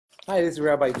Hi, this is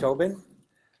Rabbi Tobin,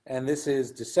 and this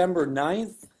is December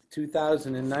 9th,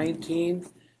 2019,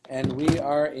 and we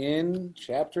are in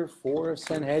Chapter 4 of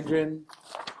Sanhedrin,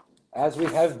 as we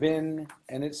have been,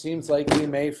 and it seems like we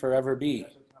may forever be.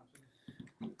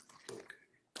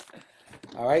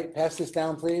 All right, pass this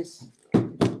down, please.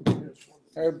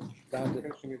 Herb, down to...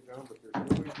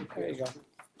 There you go.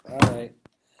 All right.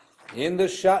 In the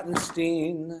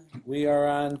Schottenstein, we are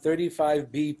on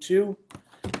 35b2,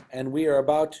 and we are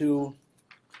about to...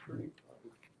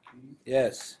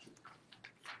 Yes.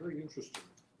 Very interesting.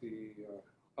 The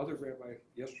other rabbi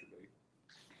yesterday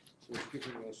was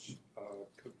giving us,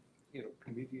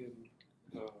 comedian,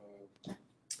 and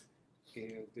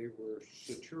they were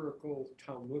satirical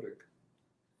Talmudic.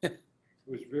 It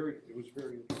was very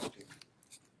interesting.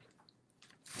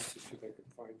 Let's see if I can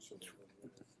find something.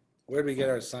 Where do we get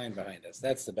our sign behind us?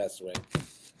 That's the best way.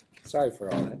 Sorry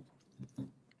for all that.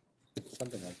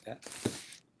 Something like that.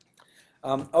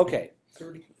 Okay.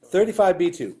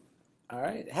 35b2. All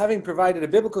right. Having provided a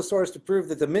biblical source to prove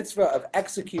that the mitzvah of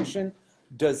execution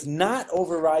does not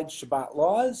override Shabbat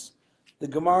laws, the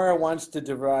Gemara wants to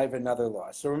derive another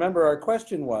law. So remember, our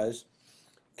question was,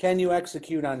 can you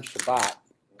execute on Shabbat?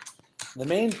 The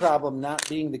main problem not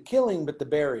being the killing, but the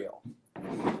burial.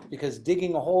 Because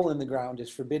digging a hole in the ground is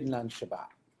forbidden on Shabbat.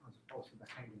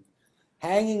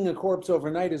 Hanging a corpse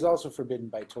overnight is also forbidden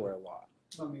by Torah law.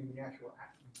 I mean, the actual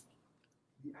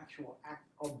act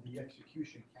of the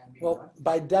execution can be Well, done.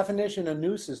 by definition, a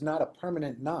noose is not a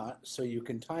permanent knot, so you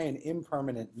can tie an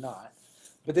impermanent knot.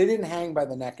 But they didn't hang by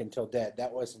the neck until dead.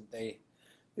 That wasn't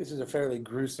this is a fairly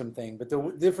gruesome thing. But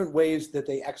the different ways that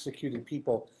they executed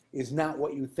people is not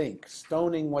what you think.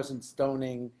 Stoning wasn't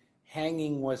stoning.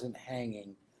 Hanging wasn't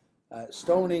hanging.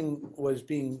 Stoning was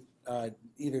being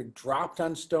either dropped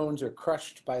on stones or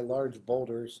crushed by large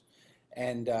boulders.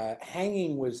 And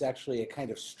hanging was actually a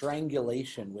kind of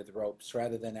strangulation with ropes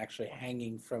rather than actually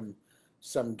hanging from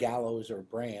some gallows or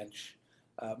branch.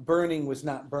 Burning was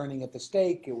not burning at the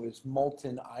stake. It was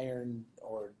molten iron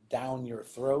or down your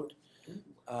throat,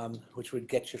 which would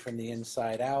get you from the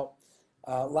inside out.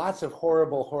 Lots of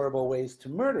horrible, horrible ways to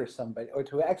murder somebody or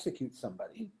to execute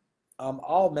somebody.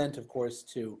 All meant, of course,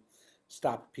 to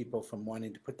stop people from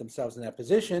wanting to put themselves in that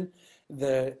position.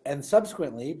 And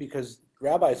subsequently, because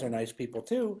rabbis are nice people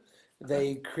too,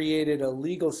 they created a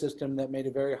legal system that made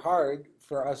it very hard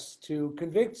for us to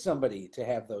convict somebody to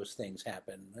have those things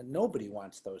happen. And nobody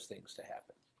wants those things to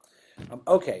happen.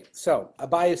 Okay, so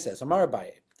Abaye says, Amar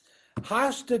Abaye,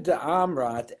 Hashta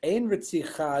da'amrat ein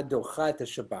retzicha dochat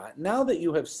Shabbat. Now that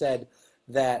you have said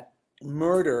that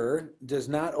murder does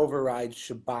not override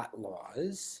Shabbat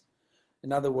laws,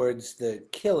 in other words, the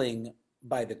killing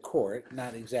by the court,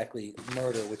 not exactly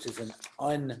murder, which is an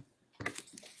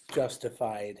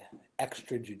unjustified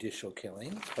extrajudicial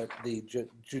killing, but the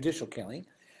judicial killing.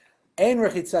 Ein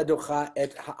rechitza docha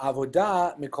et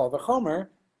ha'avoda mikol v'chomer.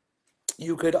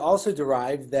 You could also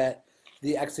derive that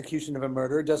the execution of a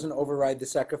murder doesn't override the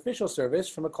sacrificial service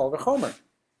from a kol v'chomer.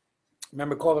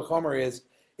 Remember, kol v'chomer is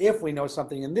if we know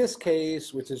something in this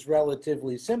case, which is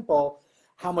relatively simple,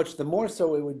 how much the more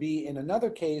so it would be in another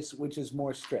case, which is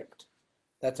more strict.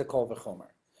 That's a kol v'chomer.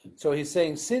 So he's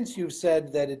saying, since you've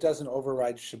said that it doesn't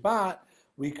override Shabbat,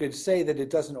 we could say that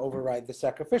it doesn't override the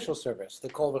sacrificial service. The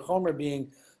kol v'chomer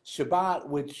being Shabbat,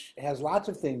 which has lots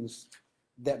of things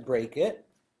that break it,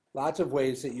 lots of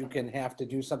ways that you can have to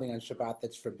do something on Shabbat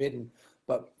that's forbidden,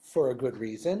 but for a good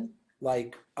reason,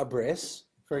 like a bris,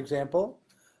 for example.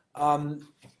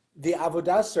 The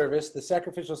avodah service, the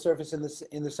sacrificial service in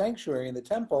the sanctuary, in the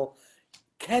temple,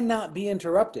 cannot be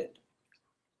interrupted,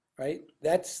 right?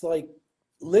 That's like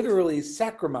literally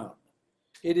sacrament.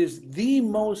 It is the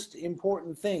most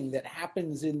important thing that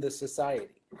happens in the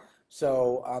society.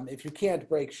 So if you can't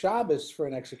break Shabbos for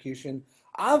an execution,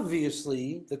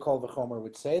 obviously, the Kol V'chomer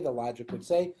would say, the logic would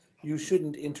say, you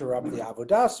shouldn't interrupt the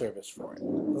avodah service for it.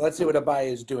 Well, let's see what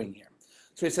Abaye is doing here.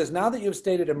 So he says, now that you've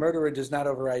stated a murderer does not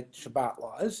override Shabbat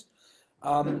laws,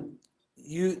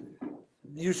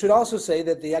 you should also say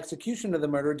that the execution of the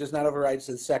murderer does not override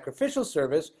the sacrificial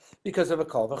service because of a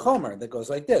kol v'chomer that goes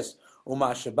like this.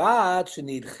 Uma Shabbat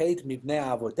shenid chet mibnei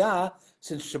avodah,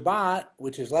 since Shabbat,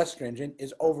 which is less stringent,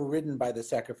 is overridden by the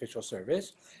sacrificial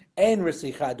service, en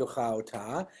resicha docha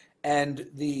ota, and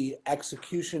the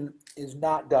execution is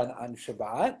not done on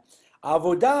Shabbat.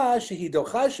 Avodah shehi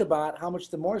docha Shabbat, how much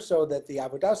the more so that the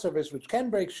avodah service, which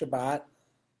can break Shabbat,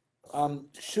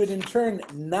 should in turn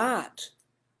not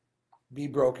be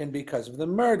broken because of the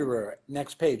murderer.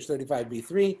 Next page,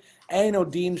 35b3. Eino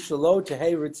din shelo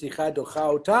tehei ritzicha docha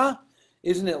ota.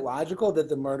 Isn't it logical that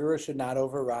the murderer should not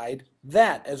override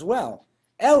that as well?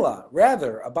 Ella,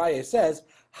 rather, Abaye says,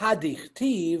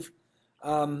 hadichtiv,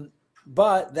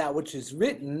 but that which is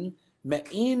written,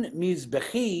 me'in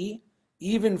mizbechi,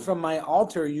 even from my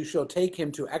altar you shall take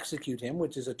him to execute him,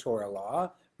 which is a Torah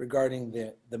law regarding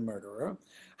the murderer.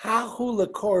 Hahu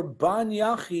lekorban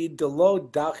yachid delo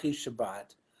dachi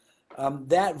Shabbat.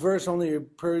 That verse only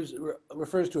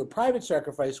refers to a private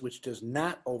sacrifice which does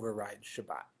not override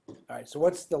Shabbat. All right, so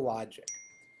what's the logic?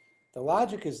 The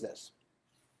logic is this.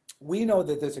 We know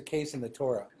that there's a case in the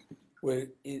Torah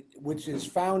which is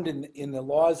found in the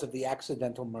laws of the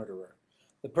accidental murderer,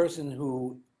 the person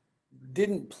who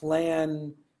didn't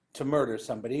plan to murder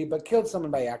somebody but killed someone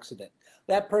by accident.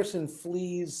 That person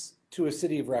flees to a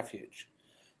city of refuge.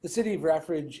 The city of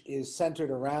refuge is centered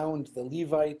around the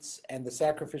Levites and the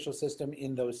sacrificial system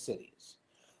in those cities.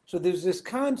 So there's this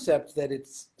concept that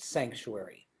it's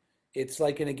sanctuary. It's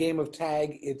like in a game of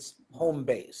tag, it's home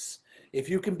base. If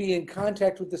you can be in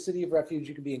contact with the city of refuge,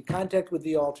 you can be in contact with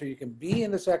the altar, you can be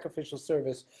in the sacrificial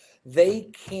service, they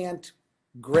can't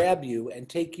grab you and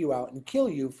take you out and kill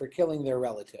you for killing their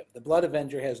relative. The blood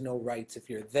avenger has no rights if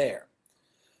you're there.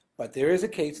 But there is a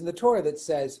case in the Torah that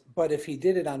says, but if he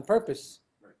did it on purpose,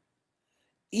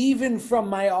 even from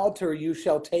my altar you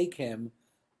shall take him,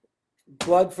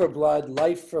 blood for blood,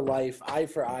 life for life, eye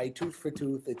for eye, tooth for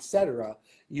tooth, etc.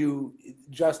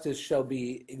 Justice shall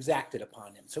be exacted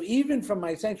upon him. So even from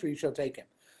my sanctuary you shall take him.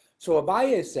 So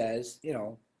Abaye says,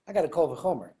 I got a kol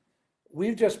v'chomer.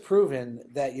 We've just proven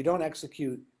that you don't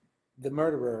execute the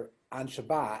murderer on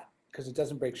Shabbat because it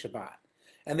doesn't break Shabbat.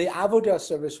 And the Avodah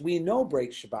service we know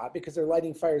breaks Shabbat because they're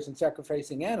lighting fires and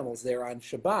sacrificing animals there on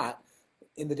Shabbat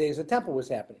in the days the temple was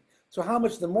happening. So how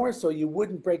much the more so you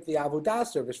wouldn't break the Avodah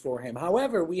service for him.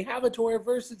 However, we have a Torah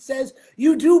verse that says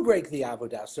you do break the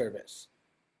Avodah service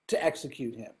to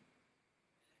execute him.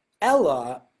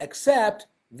 Ella, except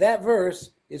that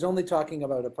verse is only talking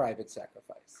about a private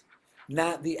sacrifice,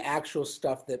 not the actual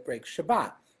stuff that breaks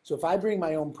Shabbat. So if I bring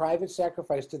my own private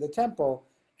sacrifice to the temple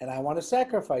and I want to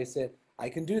sacrifice it, I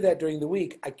can do that during the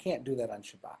week. I can't do that on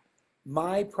Shabbat.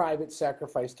 My private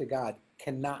sacrifice to God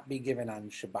cannot be given on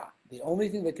Shabbat. The only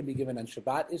thing that can be given on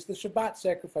Shabbat is the Shabbat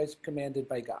sacrifice commanded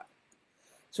by God.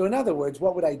 So in other words,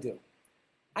 what would I do?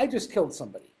 I just killed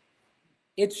somebody.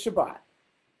 It's Shabbat.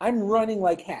 I'm running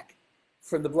like heck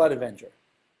from the blood avenger.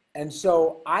 And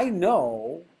so I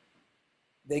know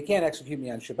they can't execute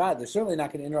me on Shabbat. They're certainly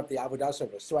not going to interrupt the Avodah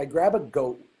service. So I grab a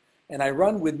goat and I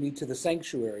run with me to the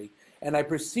sanctuary and I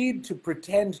proceed to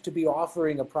pretend to be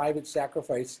offering a private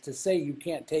sacrifice to say you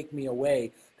can't take me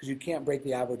away because you can't break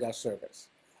the Avodah service.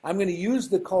 I'm going to use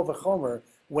the kol v'chomer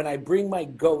when I bring my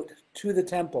goat to the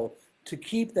temple to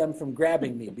keep them from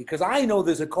grabbing me, because I know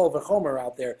there's a kol v'chomer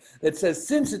out there that says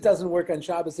since it doesn't work on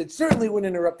Shabbos, it certainly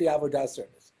wouldn't interrupt the Avodah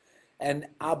service. And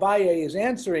Abaye is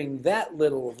answering that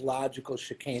little logical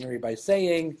chicanery by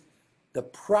saying the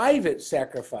private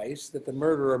sacrifice that the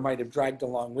murderer might have dragged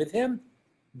along with him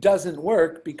doesn't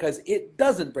work because it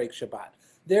doesn't break Shabbat.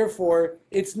 Therefore,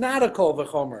 it's not a kol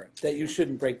v'chomer that you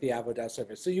shouldn't break the Avodah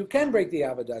service. So you can break the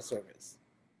Avodah service.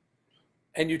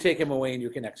 And you take him away and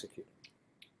you can execute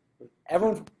him.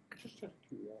 Everyone Just out of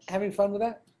curiosity. having fun with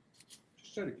that?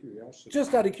 Just out of curiosity.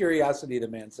 Just out of curiosity, the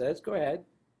man says. Go ahead.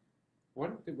 Why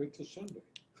don't they wait till Sunday?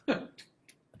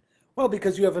 Well,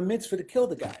 because you have a mitzvah to kill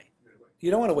the guy.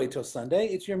 You don't want to wait till Sunday.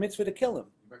 It's your mitzvah to kill him.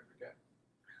 You might forget.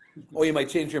 Or you might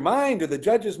change your mind, or the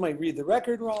judges might read the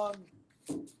record wrong.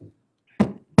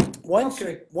 Once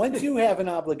you have an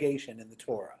obligation in the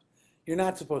Torah, you're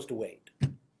not supposed to wait.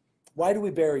 Why do we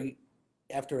bury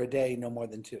after a day no more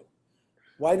than 2?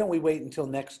 Why don't we wait until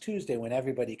next Tuesday when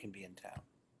everybody can be in town?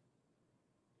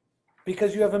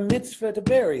 Because you have a mitzvah to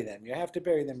bury them. You have to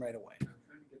bury them right away. I'm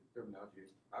trying to get terminology.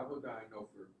 Avodah, I know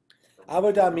for.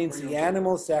 Avodah means the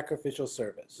animal sacrificial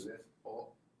service. So that's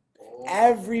all.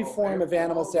 Every form of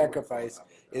animal all sacrifice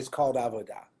avodah. is called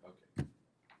avodah. Okay.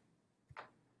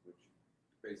 Which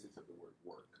basics of the word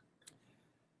work.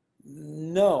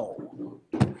 No,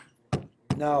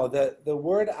 the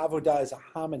word avodah is a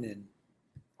homonym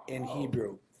in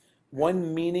Hebrew.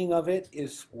 One meaning of it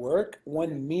is work.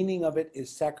 One meaning of it is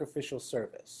sacrificial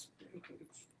service.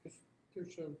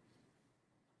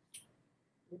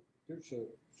 There's a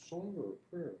song or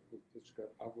a prayer that's got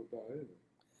avodah in it.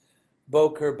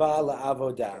 Boker ba la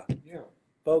avodah. Yeah.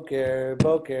 Boker,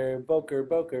 boker, boker,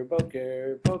 boker,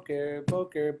 boker, boker,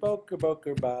 boker, boker,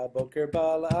 boker ba, boker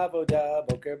ba la avodah,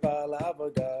 boker ba la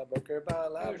avodah, boker ba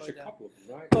la There's a avodah, couple of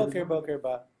them, right? boker, boker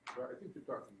ba. So I think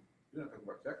you're not talking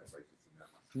about sacrifices in that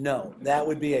one. No, that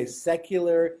would be a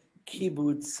secular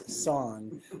kibbutz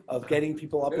song of getting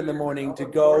people up in the morning to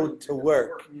go to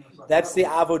work. That's the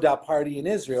avodah party in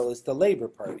Israel, is the labor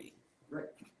party. Right.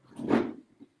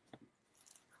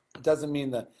 It doesn't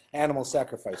mean the animal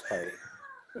sacrifice party.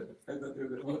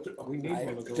 We need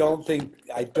one of those.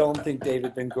 I don't think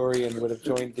David Ben Gurion would have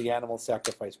joined the animal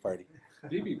sacrifice party.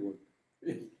 Bibi would.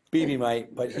 Bibi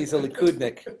might, but he's a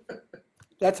Likudnik.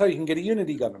 That's how you can get a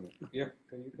unity government. Yeah,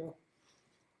 there you go.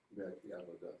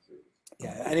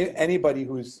 Yeah, anybody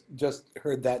who's just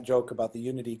heard that joke about the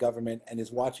unity government and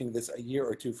is watching this a year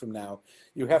or two from now,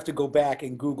 you have to go back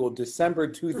and Google December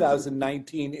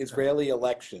 2019 Israeli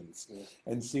elections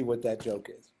and see what that joke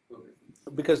is.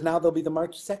 Because now there'll be the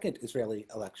March 2nd Israeli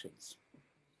elections.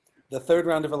 The third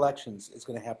round of elections is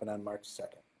going to happen on March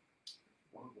 2nd.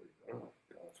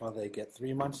 Well, they get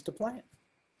 3 months to plan.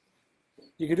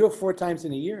 You can do it 4 times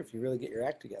in a year if you really get your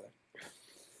act together.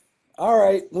 All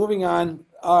right, moving on.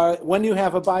 When you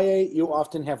have Abaye, you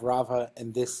often have Rava,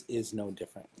 and this is no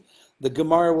different. The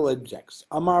Gemara will object.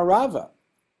 Amar Rava,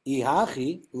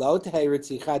 Ihachi lo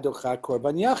teheritzicha docha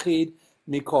korban yachid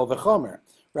mikol v'chomer.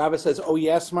 Rava says, oh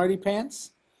yes, smarty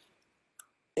pants.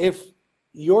 If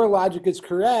your logic is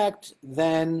correct,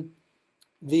 then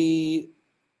a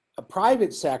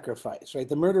private sacrifice, right?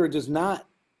 The murder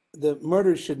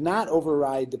should not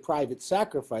override the private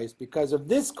sacrifice because of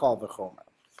this kol v'chomer.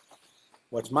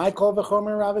 What's my kol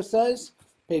v'chomer, Rava says?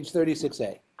 Page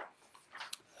 36a.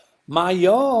 Ma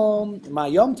yom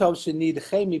tov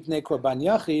shenidche mipnei korban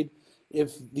yachid.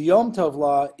 If the Yom Tov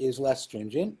law is less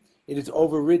stringent, it is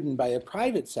overridden by a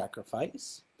private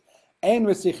sacrifice. And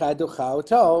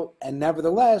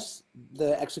nevertheless,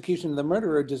 the execution of the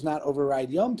murderer does not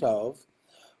override Yom Tov.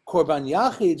 Korban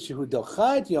Yachid shehu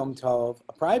dochat Yom Tov,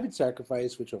 a private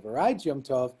sacrifice which overrides Yom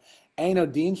Tov, eino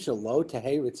din shelo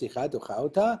tehei ritzicha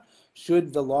dochauta.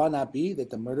 Should the law not be that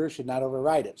the murderer should not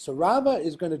override it? So Rava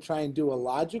is going to try and do a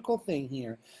logical thing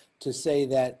here to say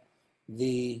that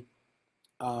the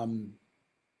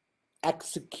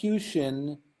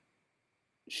execution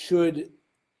should,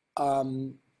 let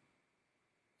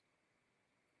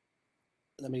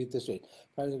me get this straight.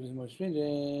 Private is more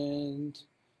stringent.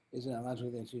 Isn't it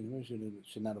logical that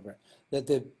should not override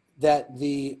that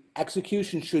the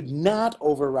execution should not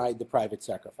override the private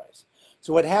sacrifice?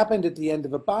 So what happened at the end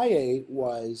of Abaye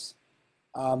was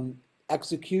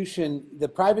execution. The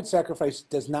private sacrifice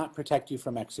does not protect you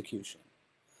from execution.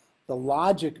 The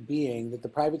logic being that the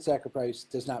private sacrifice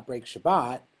does not break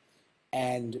Shabbat,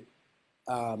 and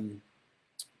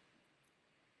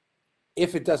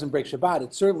if it doesn't break Shabbat,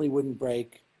 it certainly wouldn't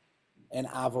break an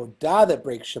avodah that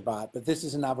breaks Shabbat, but this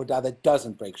is an avodah that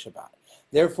doesn't break Shabbat.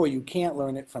 Therefore, you can't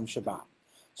learn it from Shabbat.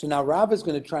 So now Rav is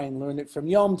going to try and learn it from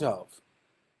Yom Tov,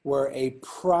 where a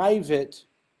private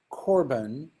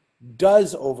korban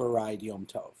does override Yom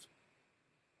Tov.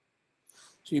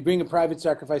 So you bring a private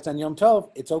sacrifice on Yom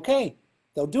Tov, it's okay.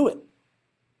 They'll do it.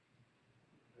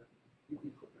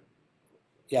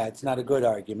 Yeah, it's not a good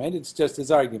argument. It's just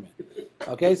his argument.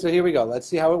 Okay, so here we go. Let's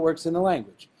see how it works in the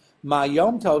language. Ma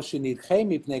Yom Tov shenidche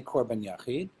mipnei korban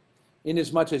yachid,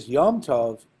 inasmuch as Yom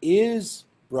Tov is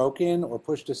broken or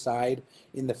pushed aside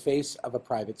in the face of a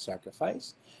private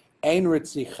sacrifice. Ein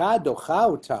ritzicha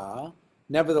dochauta,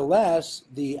 nevertheless,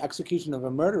 the execution of a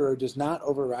murderer does not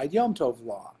override Yom Tov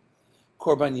law.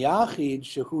 Korban yachid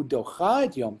shehu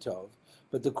dochat Yom Tov,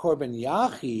 but the korban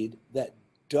yachid that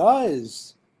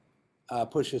does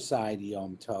push aside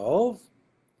Yom Tov,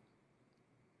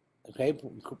 okay,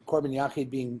 korban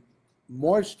yachid being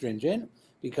more stringent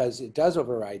because it does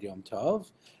override Yom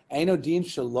Tov. Eino din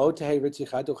shelo tehei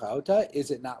ritzicha dochauta.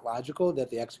 Is it not logical that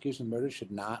the execution of murder should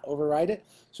not override it?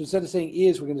 So instead of saying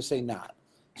is, we're going to say not.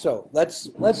 So let's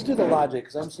do the logic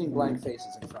because I'm seeing blank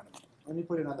faces in front of me. Let me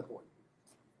put it on the board.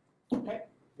 Okay,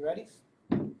 you ready?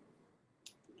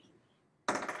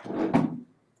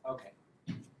 Okay.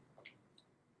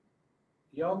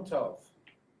 Yom Tov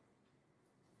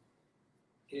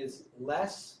is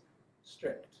less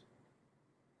strict.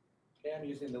 Okay, I'm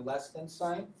using the less than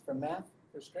sign for math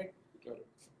for strict.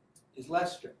 Is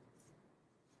less strict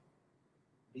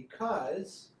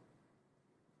because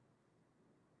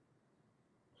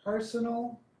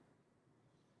personal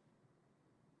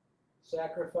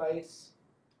sacrifice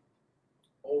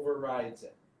overrides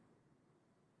it.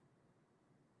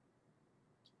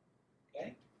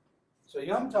 Okay? So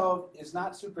Yom Tov is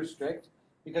not super strict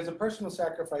because a personal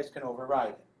sacrifice can override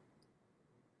it.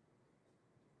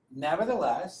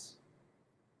 Nevertheless,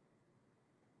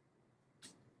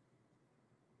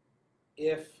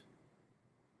 if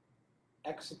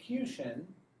execution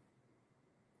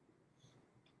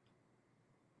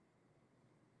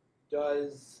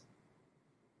does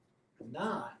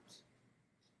not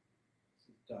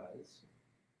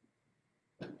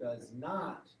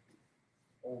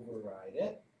override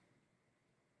it,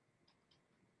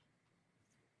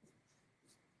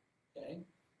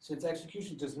 since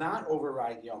execution does not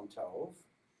override Yom Tov,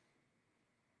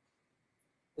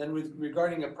 then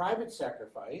regarding a private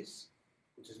sacrifice,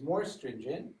 which is more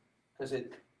stringent, because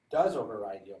it does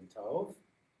override Yom Tov,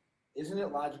 isn't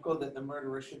it logical that the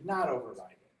murderer should not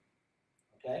override it?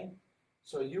 Okay?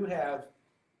 So you have,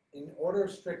 in order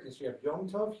of strictness, you have Yom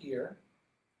Tov here,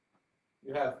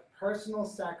 you have personal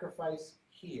sacrifice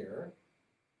here.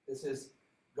 This is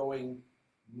going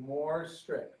more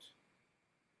strict.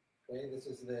 Okay, this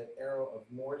is the arrow of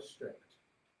more strict.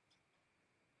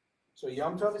 So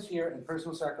Yom Tov is here and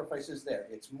personal sacrifice is there.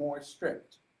 It's more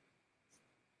strict.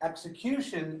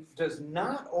 Execution does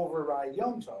not override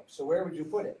Yom Tov. So where would you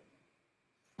put it?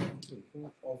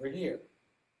 Over here.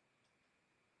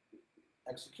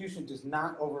 Execution does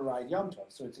not override Yom Tov,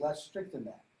 so it's less strict than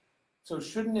that. So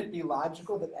shouldn't it be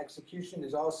logical that execution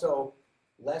is also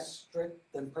less strict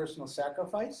than personal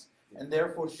sacrifice, and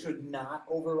therefore should not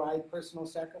override personal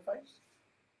sacrifice?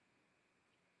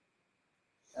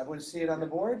 Everyone see it on the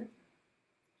board?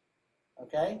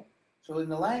 Okay? So in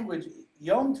the language,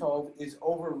 Yom Tov is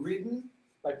overridden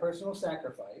by personal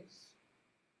sacrifice,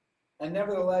 and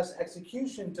nevertheless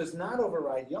execution does not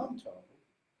override Yom Tov.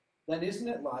 Then isn't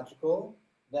it logical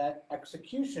that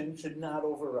execution should not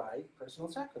override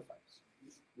personal sacrifice?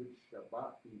 Would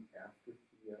Shabbat be after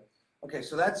TS? Okay,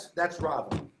 so that's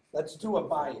Rava. Let's do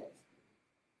Abaye.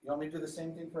 You want me to do the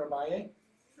same thing for Abaye?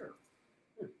 Sure.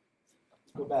 Let's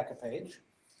go back a page.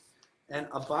 And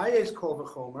Abaye's Kol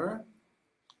V'chomer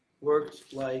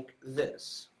worked like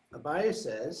this. Abaye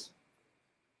says,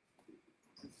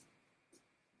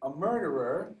 a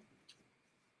murderer,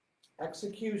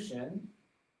 execution,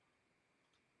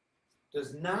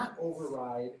 does not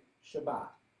override Shabbat.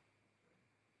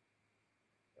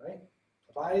 Right?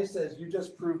 Abaye says, you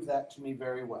just proved that to me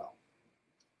very well.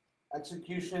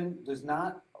 Execution does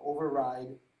not override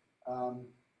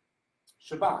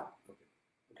Shabbat.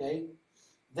 Okay?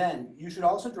 Then you should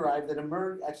also derive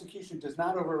that execution does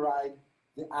not override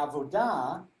the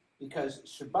avodah, because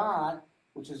Shabbat,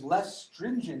 which is less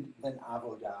stringent than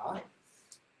avodah,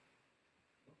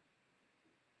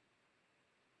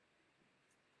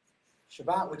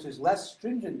 which is less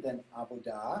stringent than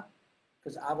avodah,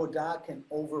 because avodah can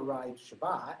override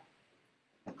Shabbat,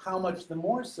 how much the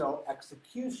more so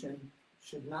execution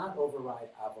should not override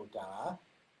avodah.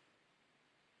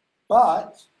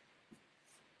 But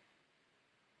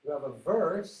you have a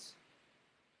verse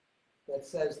that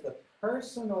says the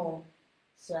personal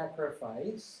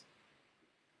sacrifice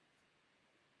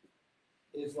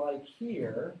is like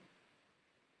here.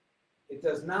 It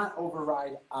does not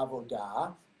override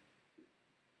avodah,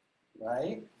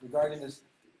 right? Regarding this.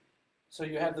 So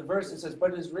you have the verse that says,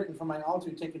 but it is written, for my altar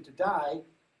you take it to die.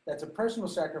 That's a personal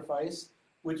sacrifice,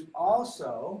 which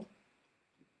also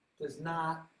does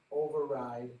not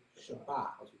override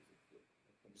Shabbat.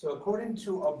 So according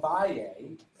to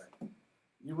Abaye,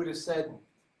 you would have said,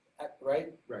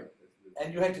 right? Right.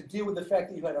 And you had to deal with the fact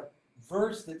that you had a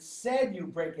verse that said you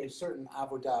break a certain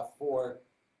avodah for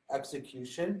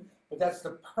execution, but that's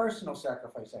the personal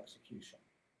sacrifice execution.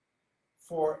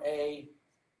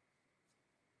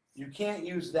 You can't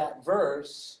use that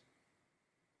verse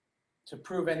to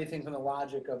prove anything from the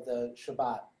logic of the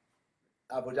Shabbat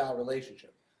avodah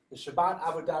relationship. The Shabbat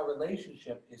avodah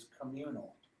relationship is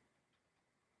communal.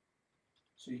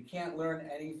 So you can't learn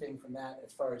anything from that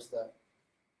as far as the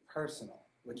personal,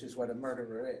 which is what a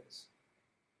murderer is.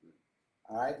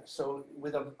 All right? So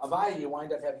with Abaye, you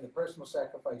wind up having the personal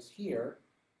sacrifice here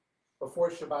before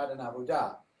Shabbat and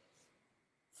avodah.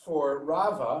 For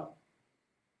Rava,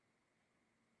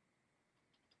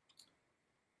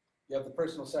 you have the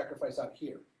personal sacrifice out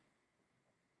here.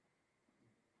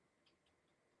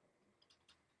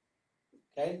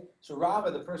 Okay? So Rava,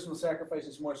 the personal sacrifice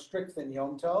is more strict than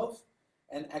Yom Tov,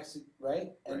 and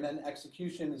right? And then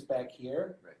execution is back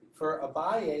here. Right. For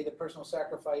Abaye, the personal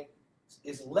sacrifice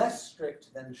is less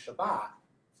strict than Shabbat,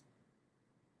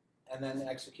 and then the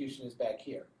execution is back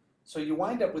here. So you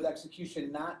wind up with execution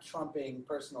not trumping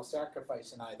personal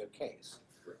sacrifice in either case.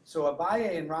 So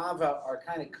Abaye and Rava are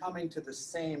kind of coming to the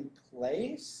same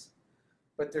place,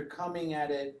 but they're coming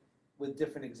at it with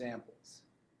different examples,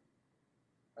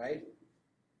 right?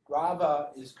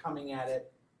 Rava is coming at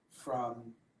it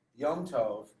from Yom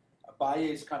Tov. Abaye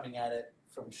is coming at it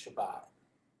from Shabbat.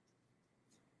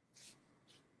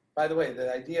 By the way,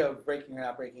 the idea of breaking or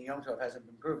not breaking Yom Tov hasn't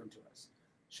been proven to us.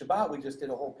 Shabbat, we just did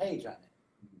a whole page on it.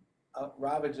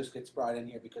 Rava just gets brought in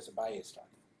here because Abaye is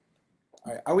talking.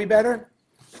 All right, are we better?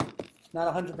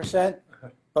 Not 100%,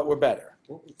 but we're better.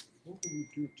 What would you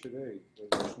do today when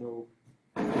there's no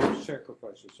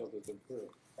sacrifices other than prayer?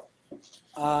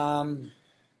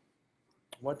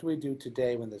 What do we do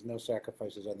today when there's no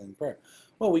sacrifices other than prayer?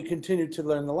 Well, we continue to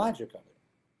learn the logic of it.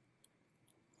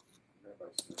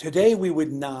 Today we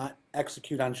would not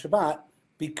execute on Shabbat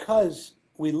because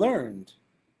we learned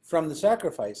from the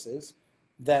sacrifices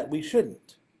that we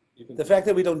shouldn't. The fact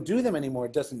that we don't do them anymore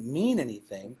doesn't mean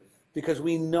anything because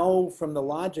we know from the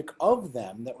logic of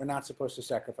them that we're not supposed to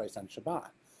sacrifice on Shabbat.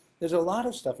 There's a lot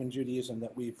of stuff in Judaism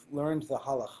that we've learned the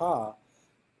halakha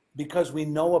because we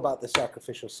know about the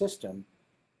sacrificial system.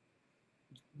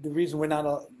 The reason we're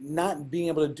not being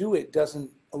able to do it doesn't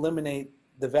eliminate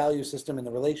the value system and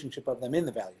the relationship of them in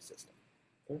the value system.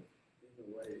 There's a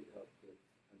way of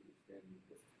understanding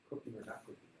cooking or not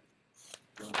cooking.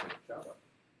 You don't take Shabbat.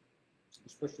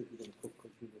 Especially if you're going to cook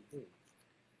human beings.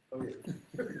 Oh,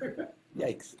 yeah.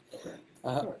 Yikes.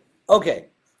 Okay.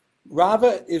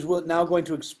 Rava is now going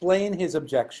to explain his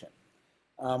objection,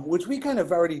 which we kind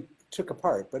of already took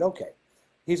apart, but okay.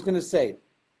 He's going to say,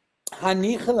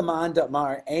 Hanicha l'ma'an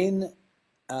da'mar ein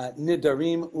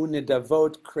nidarim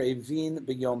u'nidavot krevin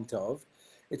b'yom tov.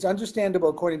 It's understandable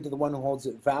according to the one who holds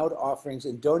that vowed offerings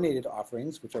and donated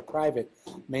offerings, which are private,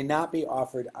 may not be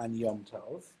offered on Yom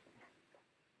Tov.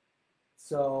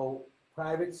 So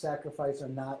private sacrifice are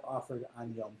not offered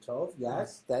on Yom Tov.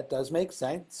 Yes, that does make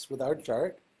sense with our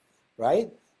chart,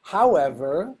 right?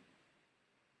 However,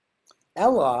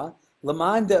 Ella,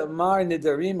 Laman Mar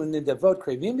Nidarim Nidavot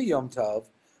Krevim Yom Tov,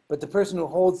 but the person who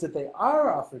holds that they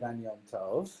are offered on Yom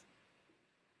Tov,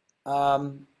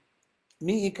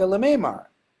 Mi'ika Lamemar.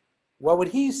 What would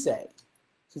he say?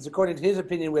 Since according to his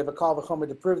opinion, we have a call v'chomer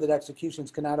to prove that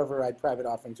executions cannot override private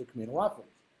offerings or communal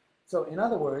offerings. So in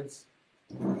other words,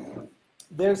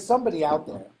 there's somebody out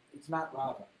there, it's not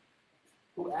Rava,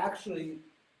 who actually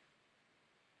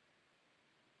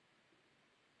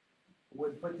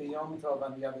would put the Yom Tov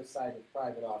on the other side of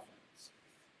private offerings.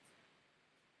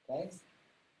 Okay?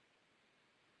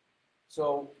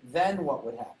 So then what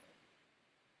would happen?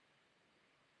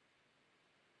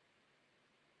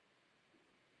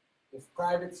 If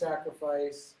private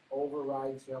sacrifice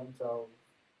overrides Yom Tov,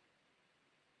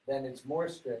 then it's more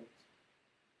strict.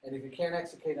 And if you can't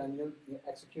execute on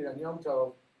Yom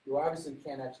Tov, you obviously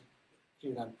can't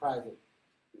execute on private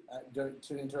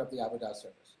to interrupt the Avodah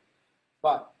service.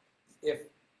 But if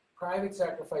private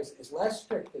sacrifice is less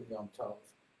strict than Yom Tov,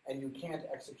 and you can't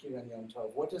execute on Yom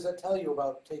Tov, what does that tell you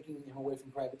about taking him away from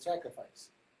private sacrifice?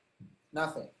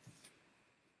 Nothing.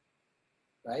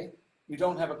 Right? You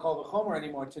don't have a kol v'chomer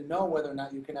anymore to know whether or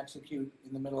not you can execute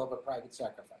in the middle of a private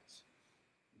sacrifice.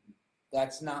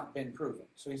 That's not been proven.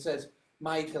 So he says,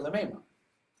 Ma'ika lemema.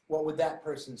 What would that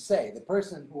person say? The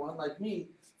person who, unlike me,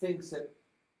 thinks that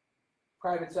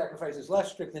private sacrifice is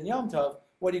less strict than Yom Tov,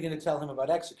 what are you going to tell him about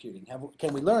executing?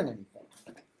 Can we learn anything?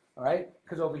 All right?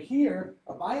 Because over here,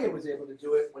 Abaye was able to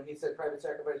do it when he said private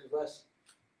sacrifice is less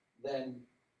than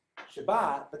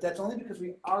Shabbat, but that's only because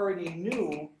we already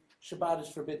knew Shabbat is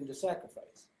forbidden to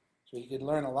sacrifice. So he could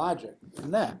learn a logic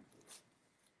from that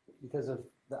because of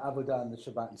the Avodah and the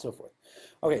Shabbat and so forth.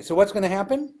 Okay, so what's going to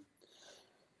happen?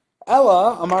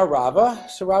 Ella Amar Rava.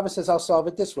 So Rava says, I'll solve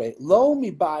it this way. Lo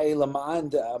mibai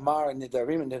laman amar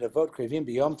nidarim nidavot krevim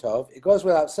biyom tov. It goes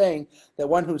without saying that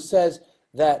one who says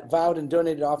that vowed and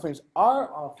donated offerings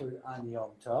are offered on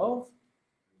Yom Tov,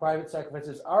 private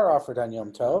sacrifices are offered on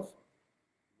Yom Tov,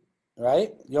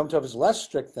 right? Yom Tov is less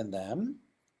strict than them.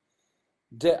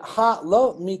 De ha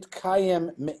lo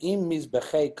mitkayem me'im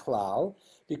mizbechei klal,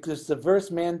 because the verse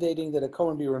mandating that a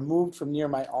Kohen be removed from near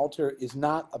my altar is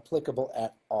not applicable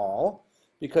at all,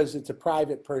 because it's a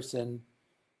private person,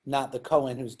 not the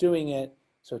Kohen who's doing it,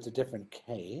 so it's a different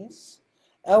case.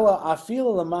 Ella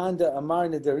afil lamanda amar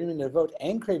nedarim nevot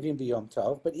and krevim b'yom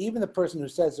tov, but even the person who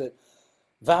says that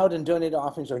vowed and donated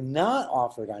offerings are not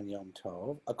offered on Yom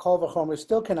Tov, a kol v'chomer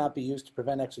still cannot be used to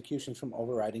prevent executions from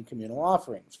overriding communal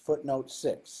offerings. Footnote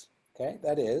 6. Okay,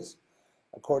 that is,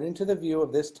 according to the view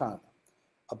of this Tana,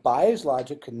 Abaye's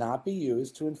logic could not be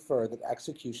used to infer that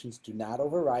executions do not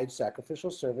override sacrificial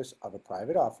service of a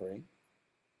private offering.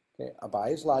 Okay,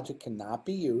 Abaye's logic cannot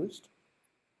be used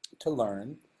to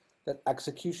learn that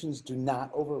executions do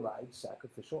not override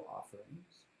sacrificial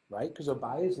offerings, right? Because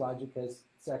Abaye's logic has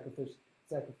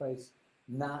sacrifice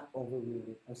not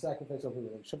overruling, or sacrifice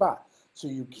overruling Shabbat. So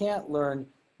you can't learn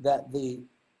that the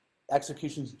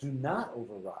executions do not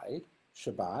override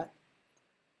Shabbat,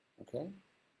 okay?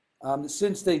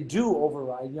 Since they do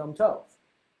override Yom Tov.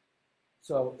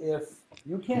 So if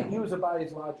you can't use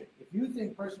Abaye's logic, if you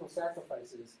think personal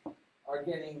sacrifices are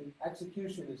getting,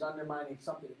 execution is undermining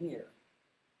something here,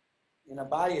 in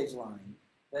Abaye's line,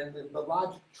 then the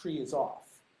logic tree is off.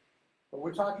 But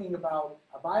we're talking about,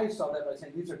 Abaye saw that by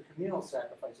saying these are communal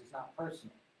sacrifices, not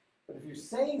personal. But if you're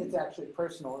saying it's actually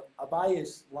personal,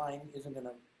 Abaye's line isn't going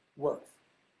to work.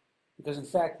 Because in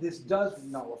fact, this does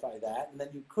nullify that, and then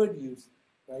you could use,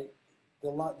 right? The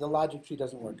logic tree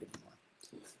doesn't work anymore.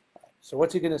 Right, so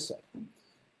what's he going to say?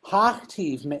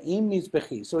 Hachtiv me'im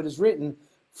mizbechi. So it is written,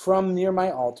 from near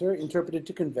my altar, interpreted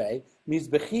to convey,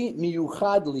 mizbechi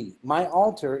miyuchad li. My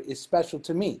altar is special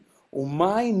to me.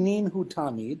 Umay ninhu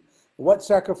tamid. What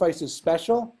sacrifice is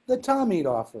special? The tamid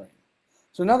offering.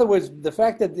 So in other words, the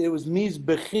fact that it was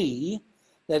mizbechi,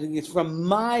 that it's from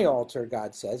my altar,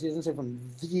 God says. He doesn't say from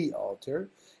the altar.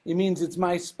 It means it's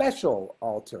my special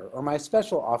altar or my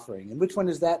special offering. And which one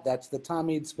is that? That's the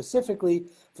Tamid specifically.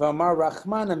 V'amar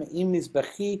Rachmanam im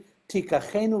mizbechi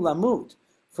tikachenu lamut.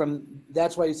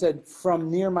 That's why he said, from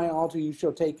near my altar you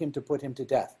shall take him to put him to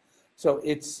death. So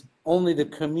it's only the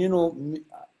communal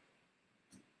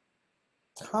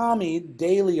Tamid,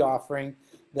 daily offering,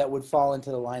 that would fall into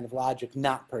the line of logic,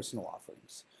 not personal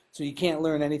offerings. So you can't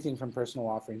learn anything from personal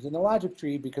offerings in the logic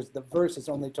tree because the verse is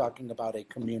only talking about a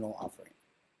communal offering.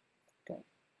 Okay.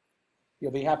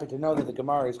 You'll be happy to know that the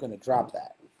Gemara is going to drop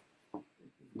that.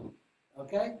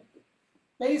 Okay?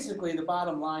 Basically, the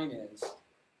bottom line is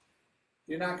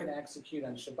you're not going to execute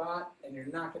on Shabbat and you're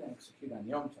not going to execute on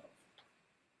Yom Tov.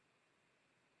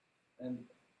 And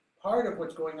part of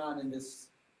what's going on in this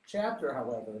chapter,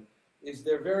 however, is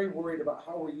they're very worried about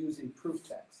how we're using proof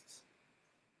texts.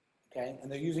 Okay,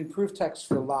 and they're using proof texts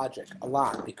for logic a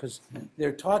lot because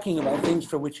they're talking about things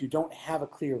for which you don't have a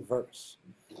clear verse.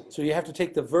 So you have to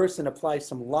take the verse and apply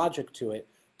some logic to it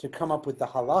to come up with the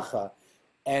halacha.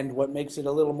 And what makes it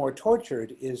a little more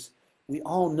tortured is we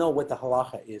all know what the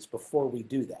halacha is before we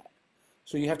do that.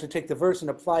 So you have to take the verse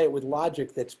and apply it with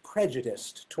logic that's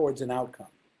prejudiced towards an outcome.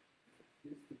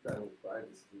 Used to try to apply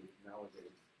this to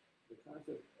nowadays. The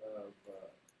concept of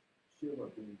Shiva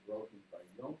being broken by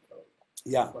Yom Tov.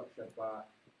 Yeah. But Shabbat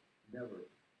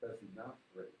does not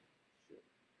break Shiva.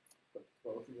 But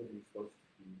both of them are supposed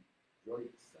to be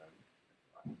joyous, son.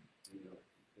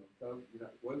 Yom Tov,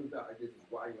 one of the ideas is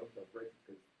why Yom Tov breaks,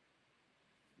 because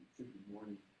you should be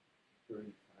mourning during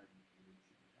the time when you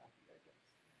should be happy, I guess.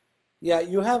 Yeah,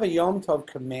 you have a Yom Tov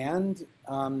command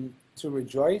to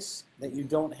rejoice that you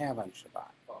don't have on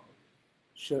Shabbat.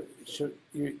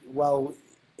 Well,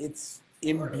 it's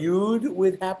imbued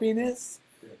with happiness.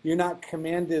 You're not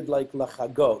commanded like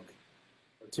lachagog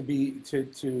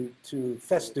to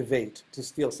festivate, to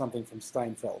steal something from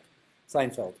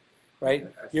Seinfeld, right?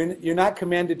 You're not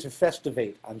commanded to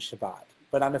festivate on Shabbat,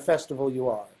 but on a festival you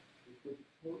are.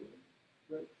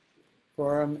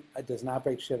 Purim does not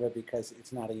break Shiva because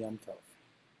it's not a Yom Tov.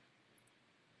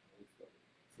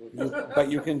 But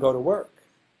you can go to work,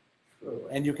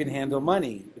 and you can handle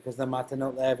money because the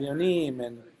matanot le'avyonim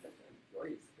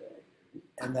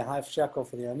and the half shekel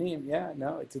for the onim. Yeah,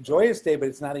 no, it's a joyous day, but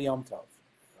it's not a Yom Tov.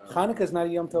 Hanukkah is not a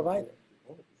Yom Tov either.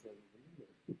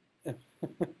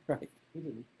 Right.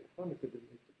 Hanukkah didn't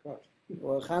make the cut.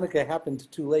 Well, Hanukkah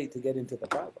happened too late to get into the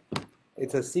Bible.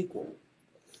 It's a sequel.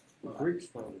 The Greeks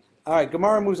found it. All right,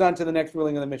 Gemara moves on to the next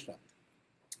ruling of the Mishnah.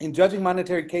 In judging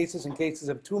monetary cases and cases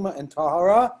of Tuma and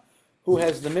Tahara, who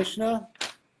has the Mishnah?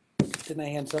 Didn't I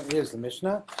hand something? Here's the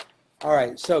Mishnah. All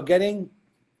right, so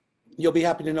you'll be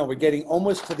happy to know we're getting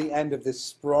almost to the end of this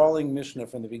sprawling Mishnah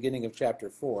from the beginning of chapter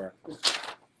 4.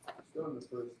 Still in the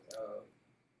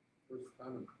first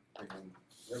comment.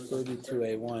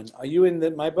 32A1. Are you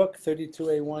in my book?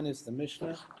 32A1 is the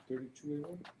Mishnah.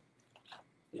 32A1?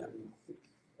 Yeah.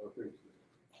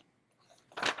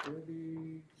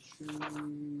 32.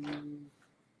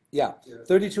 Yeah,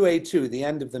 32A2, the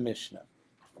end of the Mishnah.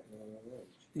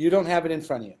 You don't have it in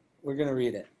front of you. We're going to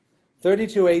read it.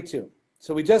 32A2.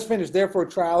 So we just finished, therefore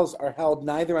trials are held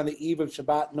neither on the eve of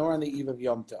Shabbat nor on the eve of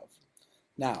Yom Tov.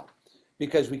 Now,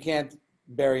 because we can't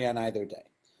bury on either day.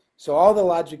 So all the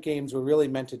logic games were really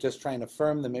meant to just try and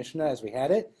affirm the Mishnah as we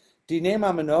had it. Dinei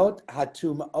mamonot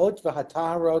hatumot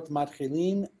v'hataharot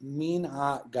matchilin min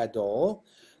ha-gadol.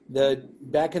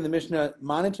 Back in the Mishnah,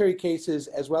 monetary cases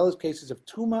as well as cases of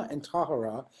Tuma and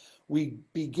Tahara, we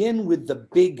begin with the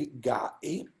big guy.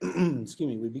 Excuse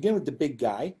me, we begin with the big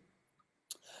guy.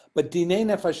 But Dinei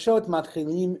nefashot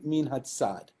matchilim min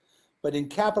hatzad. But in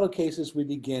capital cases, we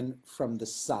begin from the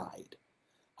side.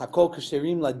 Hakol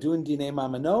kasherim ladun dinei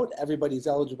mamonot. Everybody's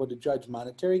eligible to judge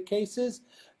monetary cases.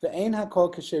 Ve'ein hakol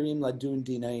kasherim ladun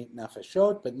dinei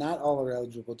nefashot. But not all are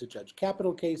eligible to judge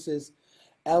capital cases.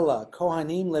 Ella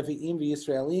Kohanim, Leviim,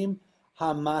 v'Yisraelim,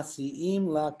 Hamasiim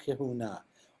la Kehuna.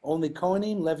 Only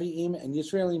Kohanim, Leviim, and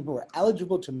Yisraelim who are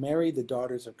eligible to marry the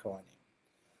daughters of Kohanim.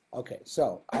 Okay,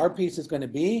 so our piece is going to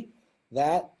be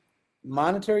that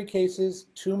monetary cases,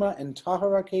 Tuma and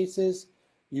Tahara cases,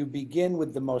 you begin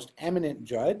with the most eminent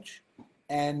judge,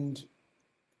 and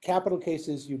capital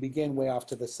cases, you begin way off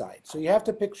to the side. So you have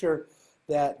to picture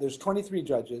that there's 23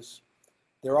 judges.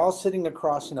 They're all sitting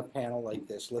across in a panel like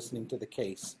this, listening to the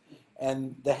case.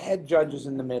 And the head judge is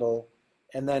in the middle,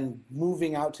 and then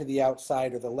moving out to the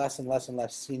outside are the less and less and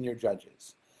less senior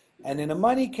judges. And in a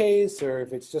money case, or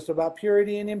if it's just about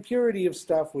purity and impurity of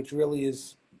stuff, which really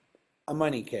is a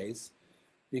money case,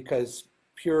 because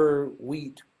pure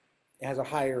wheat has a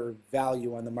higher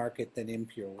value on the market than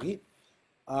impure wheat,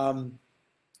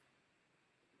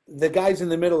 the guys in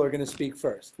the middle are going to speak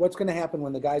first. What's going to happen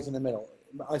when the guys in the middle,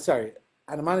 sorry,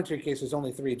 on a monetary case, there's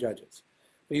only 3 judges,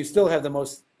 but you still have the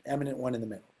most eminent one in the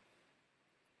middle.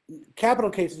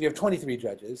 Capital cases, you have 23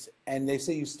 judges, and they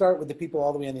say you start with the people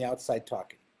all the way on the outside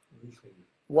talking.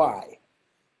 Why?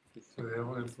 So they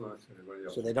don't influence anybody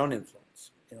else. So they don't influence.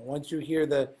 You know, once you hear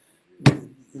Once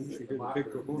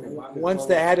once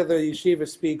the head of the yeshiva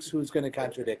speaks, who's going to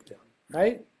contradict him,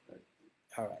 right?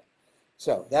 All right.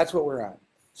 So that's what we're on.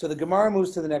 So the Gemara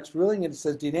moves to the next ruling, and it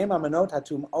says, Dinei mamanot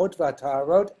hatum ot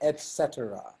v'tarot,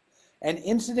 etc. An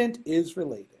incident is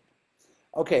related.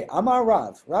 Okay, Amar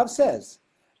Rav. Rav says,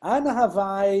 Ana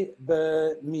havai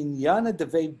b'minyana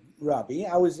devei Rabbi.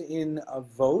 I was in a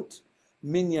vote.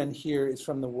 Minyan here is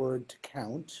from the word to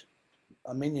count.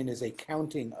 A minyan is a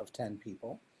counting of 10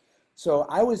 people. So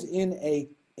I was in a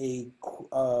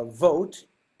vote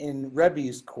in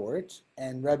Rebbe's court,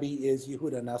 and Rebbe is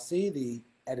Yehuda Nasi, the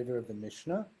editor of the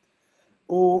Mishnah.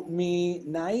 Umi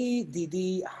nai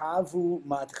didi havu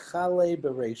matchale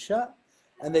beresha,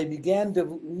 and they began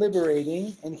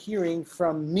deliberating and hearing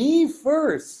from me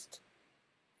first.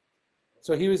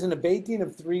 So he was in a Beit Din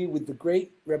of 3 with the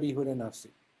great Rebbe Yehuda Nasi.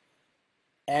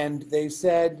 And they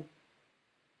said,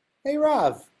 hey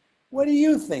Rav, what do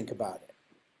you think about it?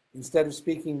 Instead of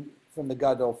speaking from the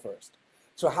Gadol first.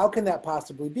 So how can that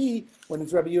possibly be when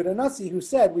it's Rabbi Yehuda Nasi who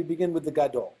said we begin with the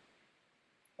Gadol?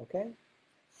 Okay?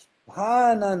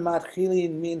 Hanan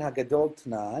matchilin min hagadol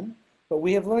tnan. But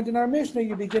we have learned in our Mishnah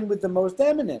you begin with the most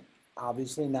eminent.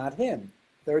 Obviously not him.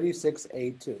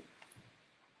 36a2.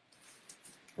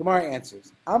 Gemara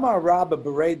answers. Amar Rabba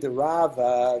berei de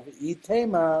Rava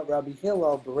itema Rabbi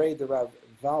Hillel berei de Rav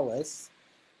Valis.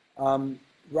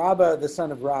 Rabba, the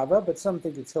son of Rava, but some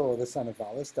think it's Hillel, the son of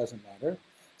Valis, doesn't matter,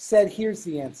 said, here's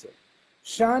the answer.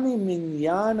 Shani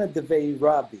minyana devei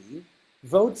Rabbi,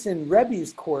 votes in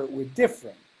Rebbe's court were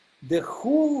different.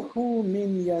 Dechul hu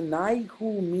minyanai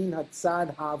hu min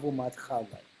hatzad havu matchale.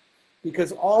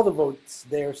 Because all the votes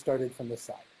there started from the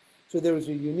side. So there was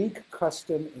a unique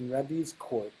custom in Rebbe's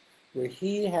court where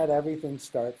he had everything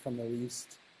start from the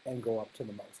least and go up to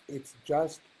the most. It's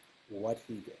just what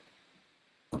he did.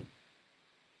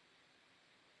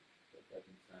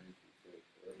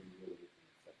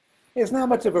 It's not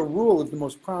much of a rule if the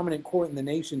most prominent court in the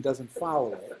nation doesn't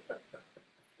follow it.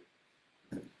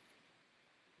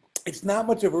 It's not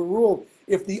much of a rule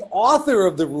if the author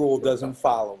of the rule doesn't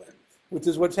follow it, which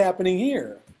is what's happening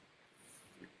here.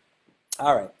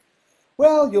 All right.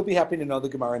 Well, you'll be happy to know the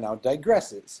Gemara now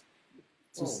digresses.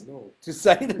 To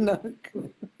cite another.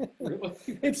 Really?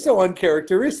 It's so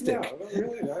uncharacteristic. Yeah,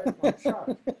 really, I'm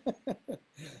shocked.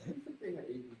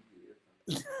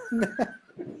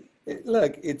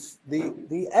 Look, it's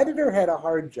the editor had a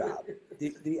hard job.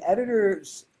 The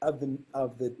editors of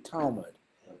the Talmud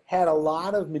had a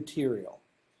lot of material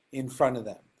in front of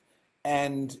them,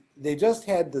 and they just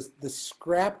had the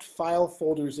scrapped file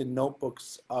folders and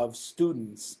notebooks of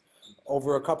students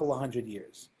over a couple of 100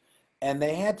 years, and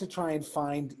they had to try and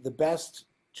find the best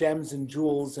gems and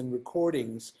jewels and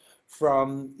recordings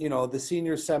from the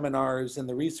senior seminars and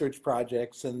the research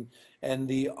projects and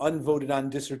the unvoted on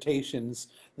dissertations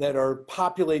that are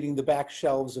populating the back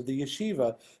shelves of the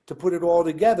yeshiva to put it all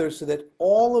together so that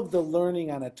all of the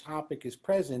learning on a topic is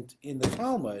present in the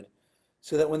Talmud,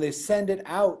 so that when they send it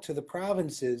out to the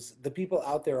provinces, the people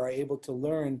out there are able to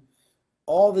learn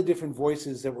all the different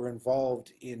voices that were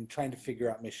involved in trying to figure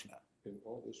out Mishnah. And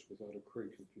all this without a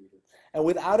Cray computer. And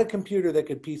without a computer that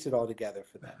could piece it all together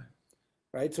for them.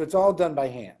 Right? So it's all done by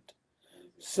hand.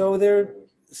 So they're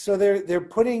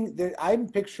putting, I'm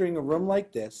picturing a room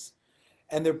like this,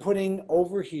 and they're putting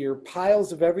over here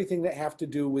piles of everything that have to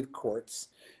do with courts,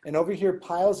 and over here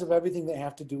piles of everything that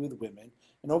have to do with women,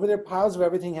 and over there piles of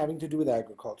everything having to do with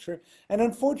agriculture. And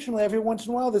unfortunately, every once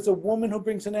in a while, there's a woman who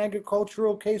brings an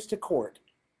agricultural case to court.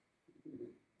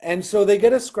 And so they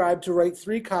get a scribe to write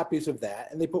 3 copies of that,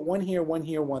 and they put one here, one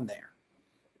here, one there.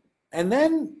 And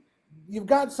then you've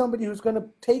got somebody who's going to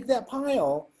take that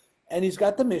pile, and he's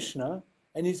got the Mishnah,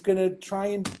 and he's going to try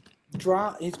and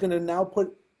he's going to now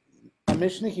put a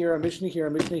Mishnah here, a Mishnah here,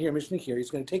 a Mishnah here, a Mishnah here.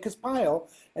 He's going to take his pile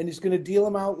and he's going to deal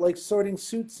them out like sorting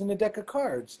suits in a deck of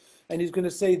cards. And he's going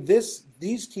to say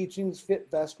these teachings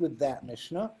fit best with that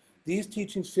Mishnah. These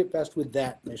teachings fit best with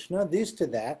that Mishnah, these to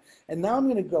that. And now I'm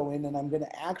going to go in and I'm going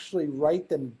to actually write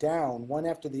them down one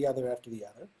after the other.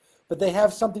 But they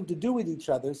have something to do with each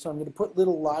other, so I'm going to put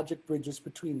little logic bridges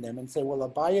between them and say, well,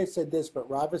 Abaye said this, but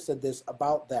Rava said this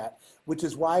about that, which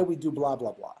is why we do blah,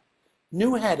 blah, blah.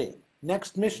 New heading,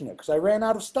 next Mishnah, because I ran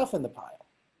out of stuff in the pile,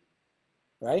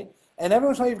 right? And every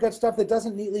once in a while you've got stuff that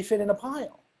doesn't neatly fit in a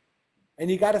pile. And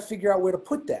you got to figure out where to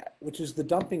put that, which is the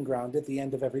dumping ground at the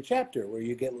end of every chapter, where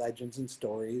you get legends and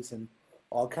stories and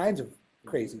all kinds of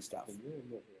crazy stuff. And then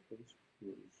what happens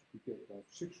is you get about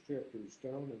 6 chapters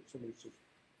down and somebody says,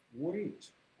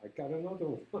 wait, I got another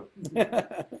one.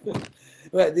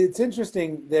 But it's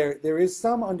interesting, there is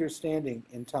some understanding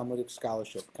in Talmudic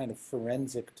scholarship, kind of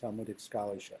forensic Talmudic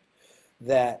scholarship,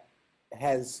 that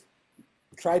has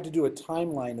tried to do a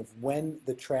timeline of when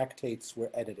the tractates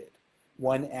were edited,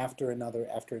 one after another,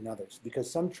 because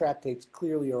some tractates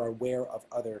clearly are aware of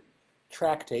other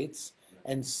tractates,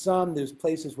 and some, there's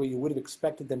places where you would have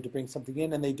expected them to bring something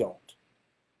in and they don't.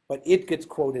 But it gets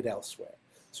quoted elsewhere.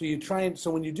 So you try and,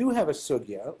 so when you do have a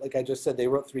sugya, like I just said, they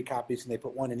wrote 3 copies and they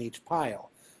put 1 in each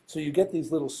pile. So you get these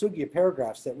little sugya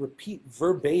paragraphs that repeat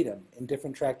verbatim in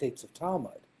different tractates of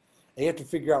Talmud. And you have to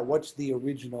figure out what's the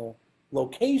original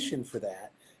location for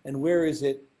that and where is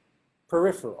it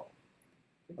peripheral,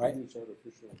 right? Use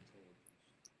artificial intelligence.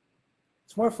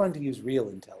 It's more fun to use real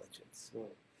intelligence. Well,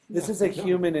 This is a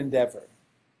human endeavor.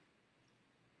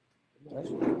 well,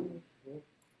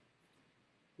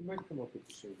 you might come up with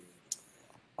the same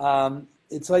answer.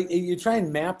 It's like you try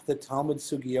and map the Talmud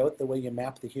Sugiyot the way you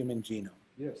map the human genome.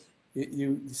 Yes.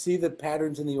 You see the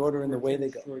patterns in the order and the way they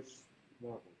go. Joyce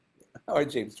novel. Or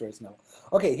James Joyce novel.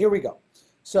 Okay, here we go.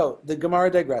 So the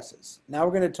Gemara digresses. Now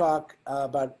we're going to talk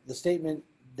about the statement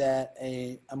that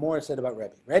a Amora said about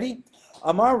Rebbe. Ready?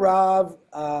 Amar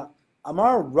Rabba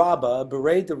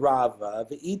Berei de Rava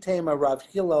V'itema Rav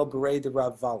Hillel Berei de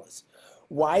Rav Valas.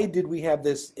 Why did we have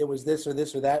this? It was this or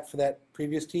that for that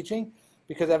previous teaching,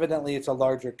 because evidently it's a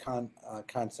larger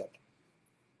concept.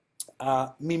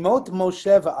 Mimot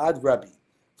Moshe v'ad Rabbi,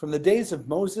 from the days of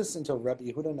Moses until Rabbi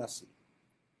Yehuda Nasi.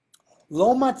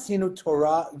 Lo matzinu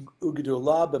Torah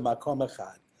ugdula b'makom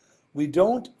echad. We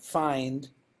don't find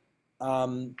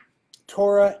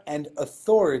Torah and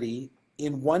authority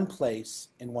in one place,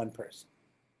 in one person.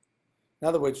 In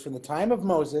other words, from the time of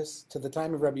Moses to the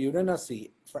time of Rabbi Yehuda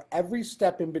Nasi, for every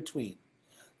step in between,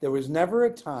 there was never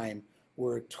a time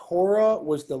where Torah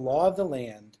was the law of the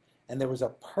land and there was a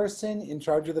person in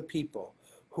charge of the people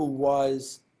who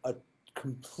was a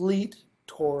complete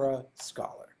Torah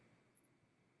scholar.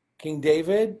 King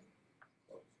David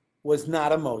was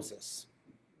not a Moses.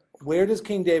 Where does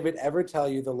King David ever tell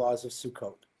you the laws of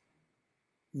Sukkot?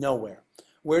 Nowhere.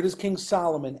 Where does King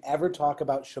Solomon ever talk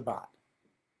about Shabbat?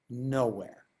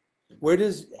 Nowhere. Where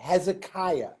does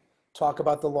Hezekiah talk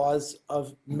about the laws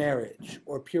of marriage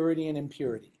or purity and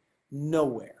impurity?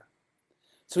 Nowhere.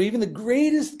 So even the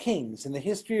greatest kings in the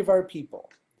history of our people,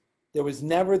 there was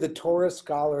never the Torah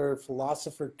scholar,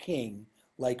 philosopher king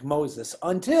like Moses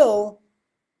until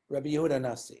Rabbi Yehuda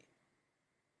Nasi.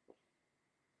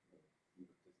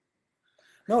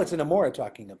 No, it's an Amora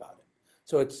talking about it.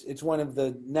 So it's one of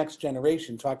the next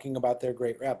generation talking about their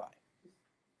great rabbi.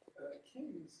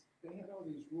 Kings, they had all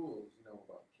these rules,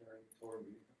 about carrying Torah.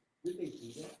 Did they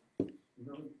do that?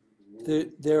 The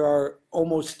rules? There are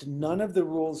almost none of the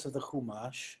rules of the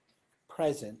Chumash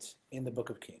present in the Book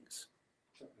of Kings.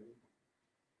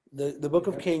 The Book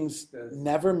of Kings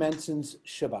never mentions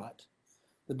Shabbat.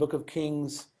 The Book of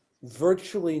Kings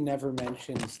virtually never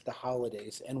mentions the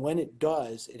holidays. And when it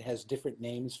does, it has different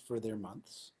names for their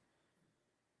months.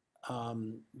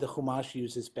 The Chumash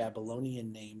uses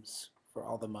Babylonian names for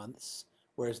all the months,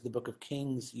 whereas the Book of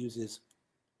Kings uses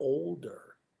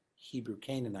older Hebrew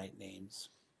Canaanite names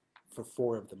for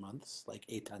 4 of the months, like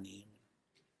Etanim,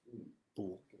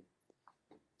 Bul.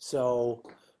 So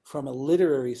from a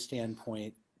literary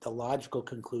standpoint, the logical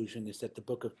conclusion is that the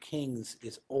Book of Kings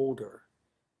is older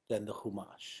than the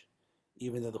Chumash,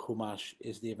 even though the Chumash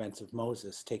is the events of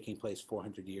Moses taking place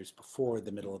 400 years before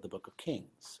the middle of the Book of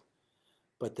Kings.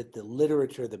 But that the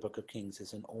literature of the Book of Kings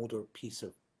is an older piece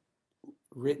of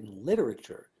written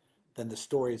literature than the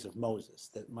stories of Moses.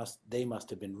 They must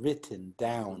have been written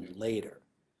down later.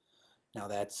 Now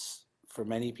that's, for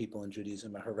many people in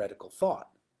Judaism, a heretical thought,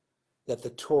 that the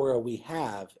Torah we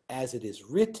have as it is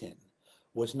written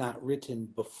was not written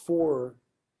before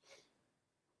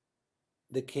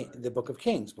the Book of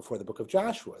Kings, before the Book of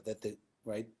Joshua,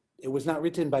 It was not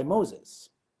written by Moses.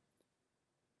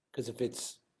 Because if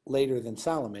it's later than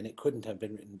Solomon, it couldn't have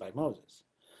been written by Moses.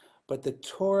 But the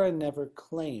Torah never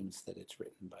claims that it's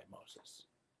written by Moses.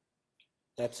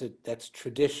 That's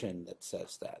tradition that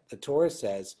says that. The Torah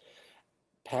says,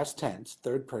 past tense,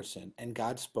 third person, and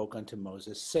God spoke unto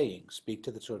Moses, saying, speak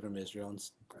to the children of Israel and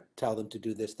tell them to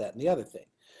do this, that, and the other thing.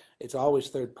 It's always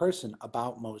third person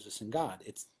about Moses and God.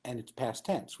 It's past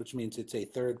tense, which means it's a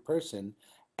third person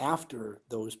after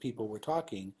those people were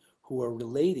talking who are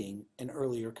relating an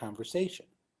earlier conversation.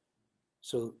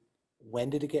 So when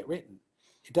did it get written?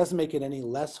 It doesn't make it any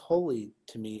less holy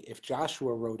to me if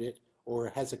Joshua wrote it,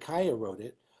 or Hezekiah wrote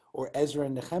it, or Ezra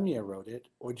and Nehemiah wrote it,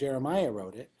 or Jeremiah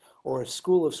wrote it, or a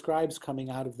school of scribes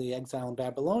coming out of the exile in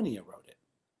Babylonia wrote it.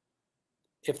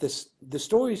 If the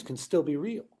stories can still be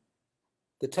real,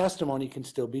 the testimony can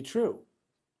still be true,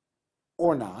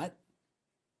 or not,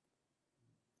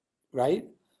 right?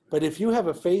 But if you have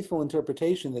a faithful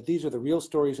interpretation that these are the real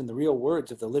stories and the real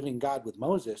words of the living God with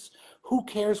Moses, who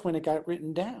cares when it got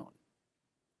written down?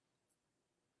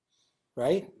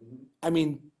 Right? I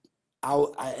mean,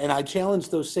 I challenge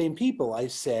those same people. I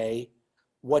say,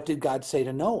 what did God say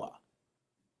to Noah?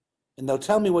 And they'll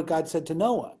tell me what God said to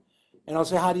Noah. And I'll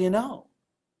say, how do you know?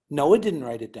 Noah didn't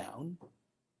write it down.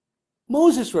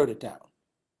 Moses wrote it down.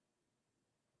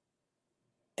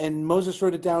 And Moses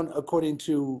wrote it down, according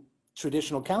to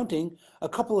traditional counting, a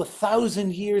couple of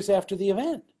 1,000 years after the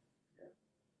event.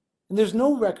 And there's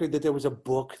no record that there was a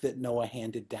book that Noah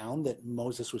handed down that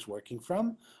Moses was working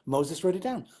from. Moses wrote it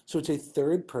down. So it's a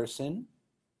third person,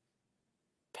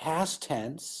 past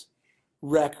tense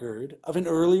record of an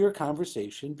earlier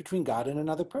conversation between God and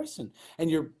another person.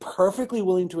 And you're perfectly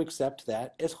willing to accept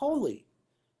that as holy.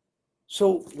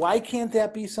 So why can't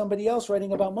that be somebody else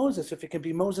writing about Moses if it can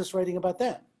be Moses writing about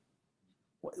them?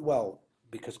 Well,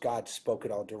 because God spoke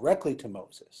it all directly to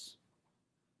Moses.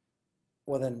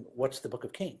 Well, then what's the book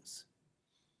of Kings?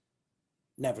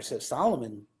 Never says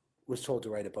Solomon was told to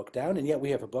write a book down, and yet we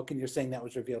have a book, and you're saying that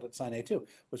was revealed at Sinai too.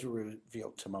 Was it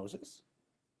revealed to Moses?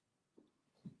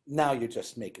 Now you're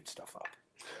just making stuff up.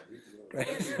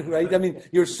 Right? Right? I mean,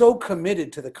 you're so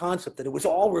committed to the concept that it was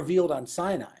all revealed on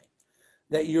Sinai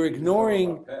that you're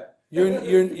ignoring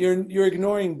you're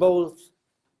ignoring both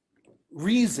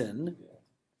reason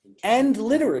and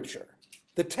literature.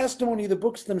 The testimony of the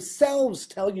books themselves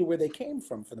tell you where they came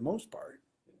from for the most part.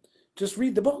 Just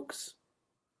read the books,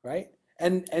 right?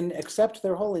 And accept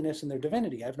their holiness and their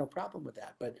divinity. I have no problem with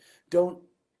that, but don't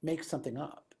make something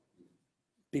up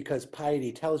because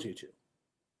piety tells you to,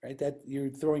 right? That you're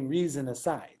throwing reason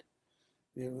aside.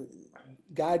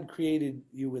 God created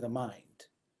you with a mind.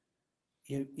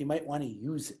 You might want to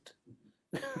use it.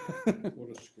 What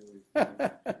a scary thing.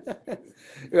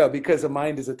 Yeah, because a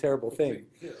mind is a terrible thing.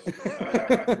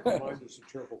 Mind is a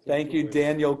terrible thing. Thank you,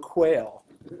 Daniel Quayle.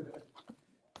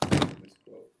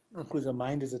 Because a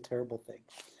mind is a terrible thing.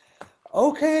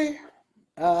 Okay.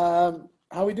 How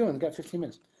are we doing? We've got 15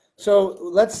 minutes. So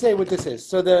let's say what this is.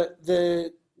 So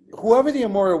the whoever the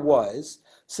Amora was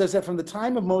says that from the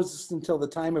time of Moses until the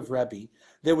time of Rebbe,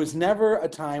 there was never a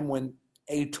time when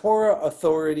a Torah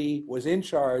authority was in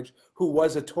charge who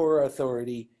was a Torah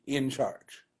authority in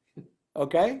charge.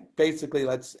 Okay? Basically,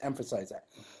 let's emphasize that.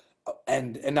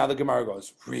 And now the Gemara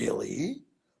goes, really?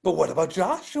 But what about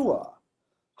Joshua?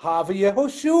 Hava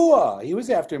Yehoshua. He was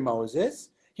after Moses.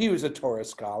 He was a Torah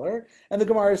scholar. And the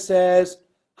Gemara says,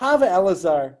 Hava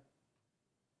Elazar.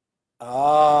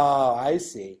 Oh, I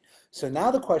see. So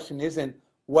now the question isn't,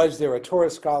 was there a Torah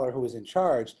scholar who was in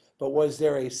charge, but was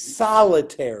there a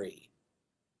solitary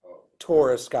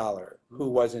Torah scholar who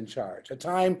was in charge? A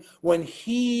time when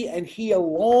he and he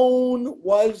alone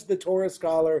was the Torah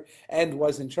scholar and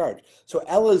was in charge. So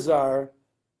Elazar,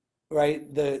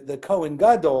 right, the Kohen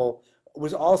Gadol,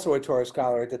 was also a Torah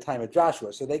scholar at the time of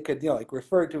Joshua. So they could,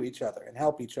 refer to each other and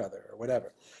help each other or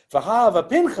whatever. V'hava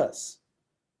Pinchas.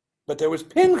 But there was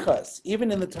Pinchas,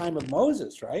 even in the time of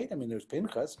Moses, right? I mean, there was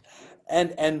Pinchas.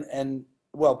 And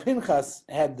Pinchas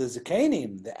had the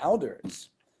Zakanim, the elders,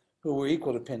 who were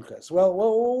equal to Pinchas.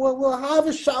 Well, have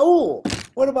a Shaul.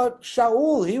 What about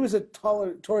Shaul? He was a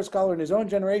Torah scholar in his own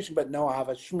generation, but no, have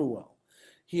a Shmuel.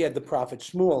 He had the prophet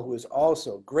Shmuel, who was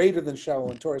also greater than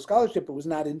Shaul in Torah scholarship, but was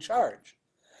not in charge.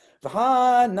 But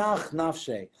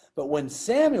when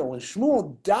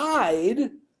Shmuel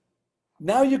died,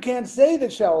 now you can't say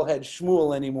that Shaul had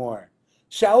Shmuel anymore.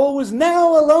 Shaul was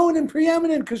now alone and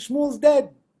preeminent because Shmuel's dead.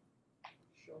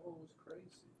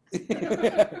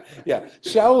 Yeah,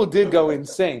 Shaul did go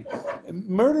insane,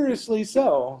 murderously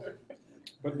so,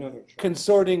 but not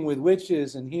consorting with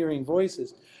witches and hearing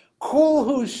voices.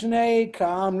 Kulhu shnei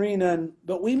ka'amrinan,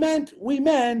 but we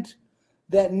meant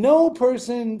that no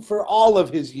person for all of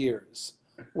his years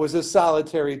was a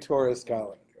solitary Torah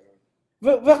scholar.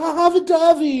 But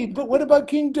David, but what about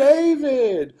King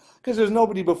David? Because there's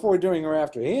nobody before, during, or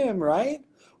after him, right?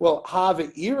 Well, Hava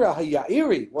Ira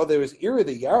Haya'iri. Well, there was Ira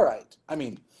the Yarite. I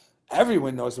mean,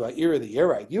 everyone knows about Ira the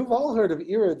Yarite. You've all heard of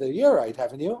Ira the Yarite,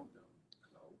 haven't you?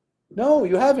 No,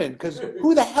 you haven't, because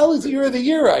who the hell is Ira the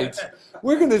Yarite?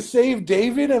 We're going to save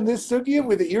David on this sugya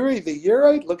with Ira the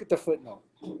Yarite? Look at the footnote.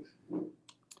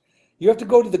 You have to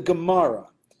go to the Gemara,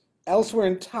 elsewhere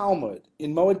in Talmud,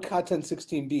 in Moed Katan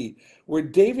 16b, where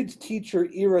David's teacher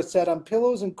Ira sat on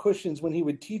pillows and cushions when he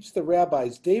would teach the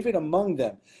rabbis, David among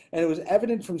them. And it was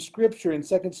evident from Scripture in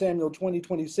 2 Samuel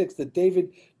 20:26 that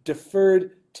David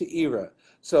deferred to Ira.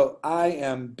 So I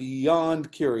am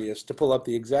beyond curious to pull up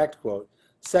the exact quote.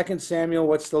 2 Samuel,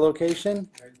 what's the location?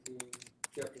 19,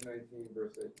 chapter 19,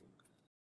 verse 18.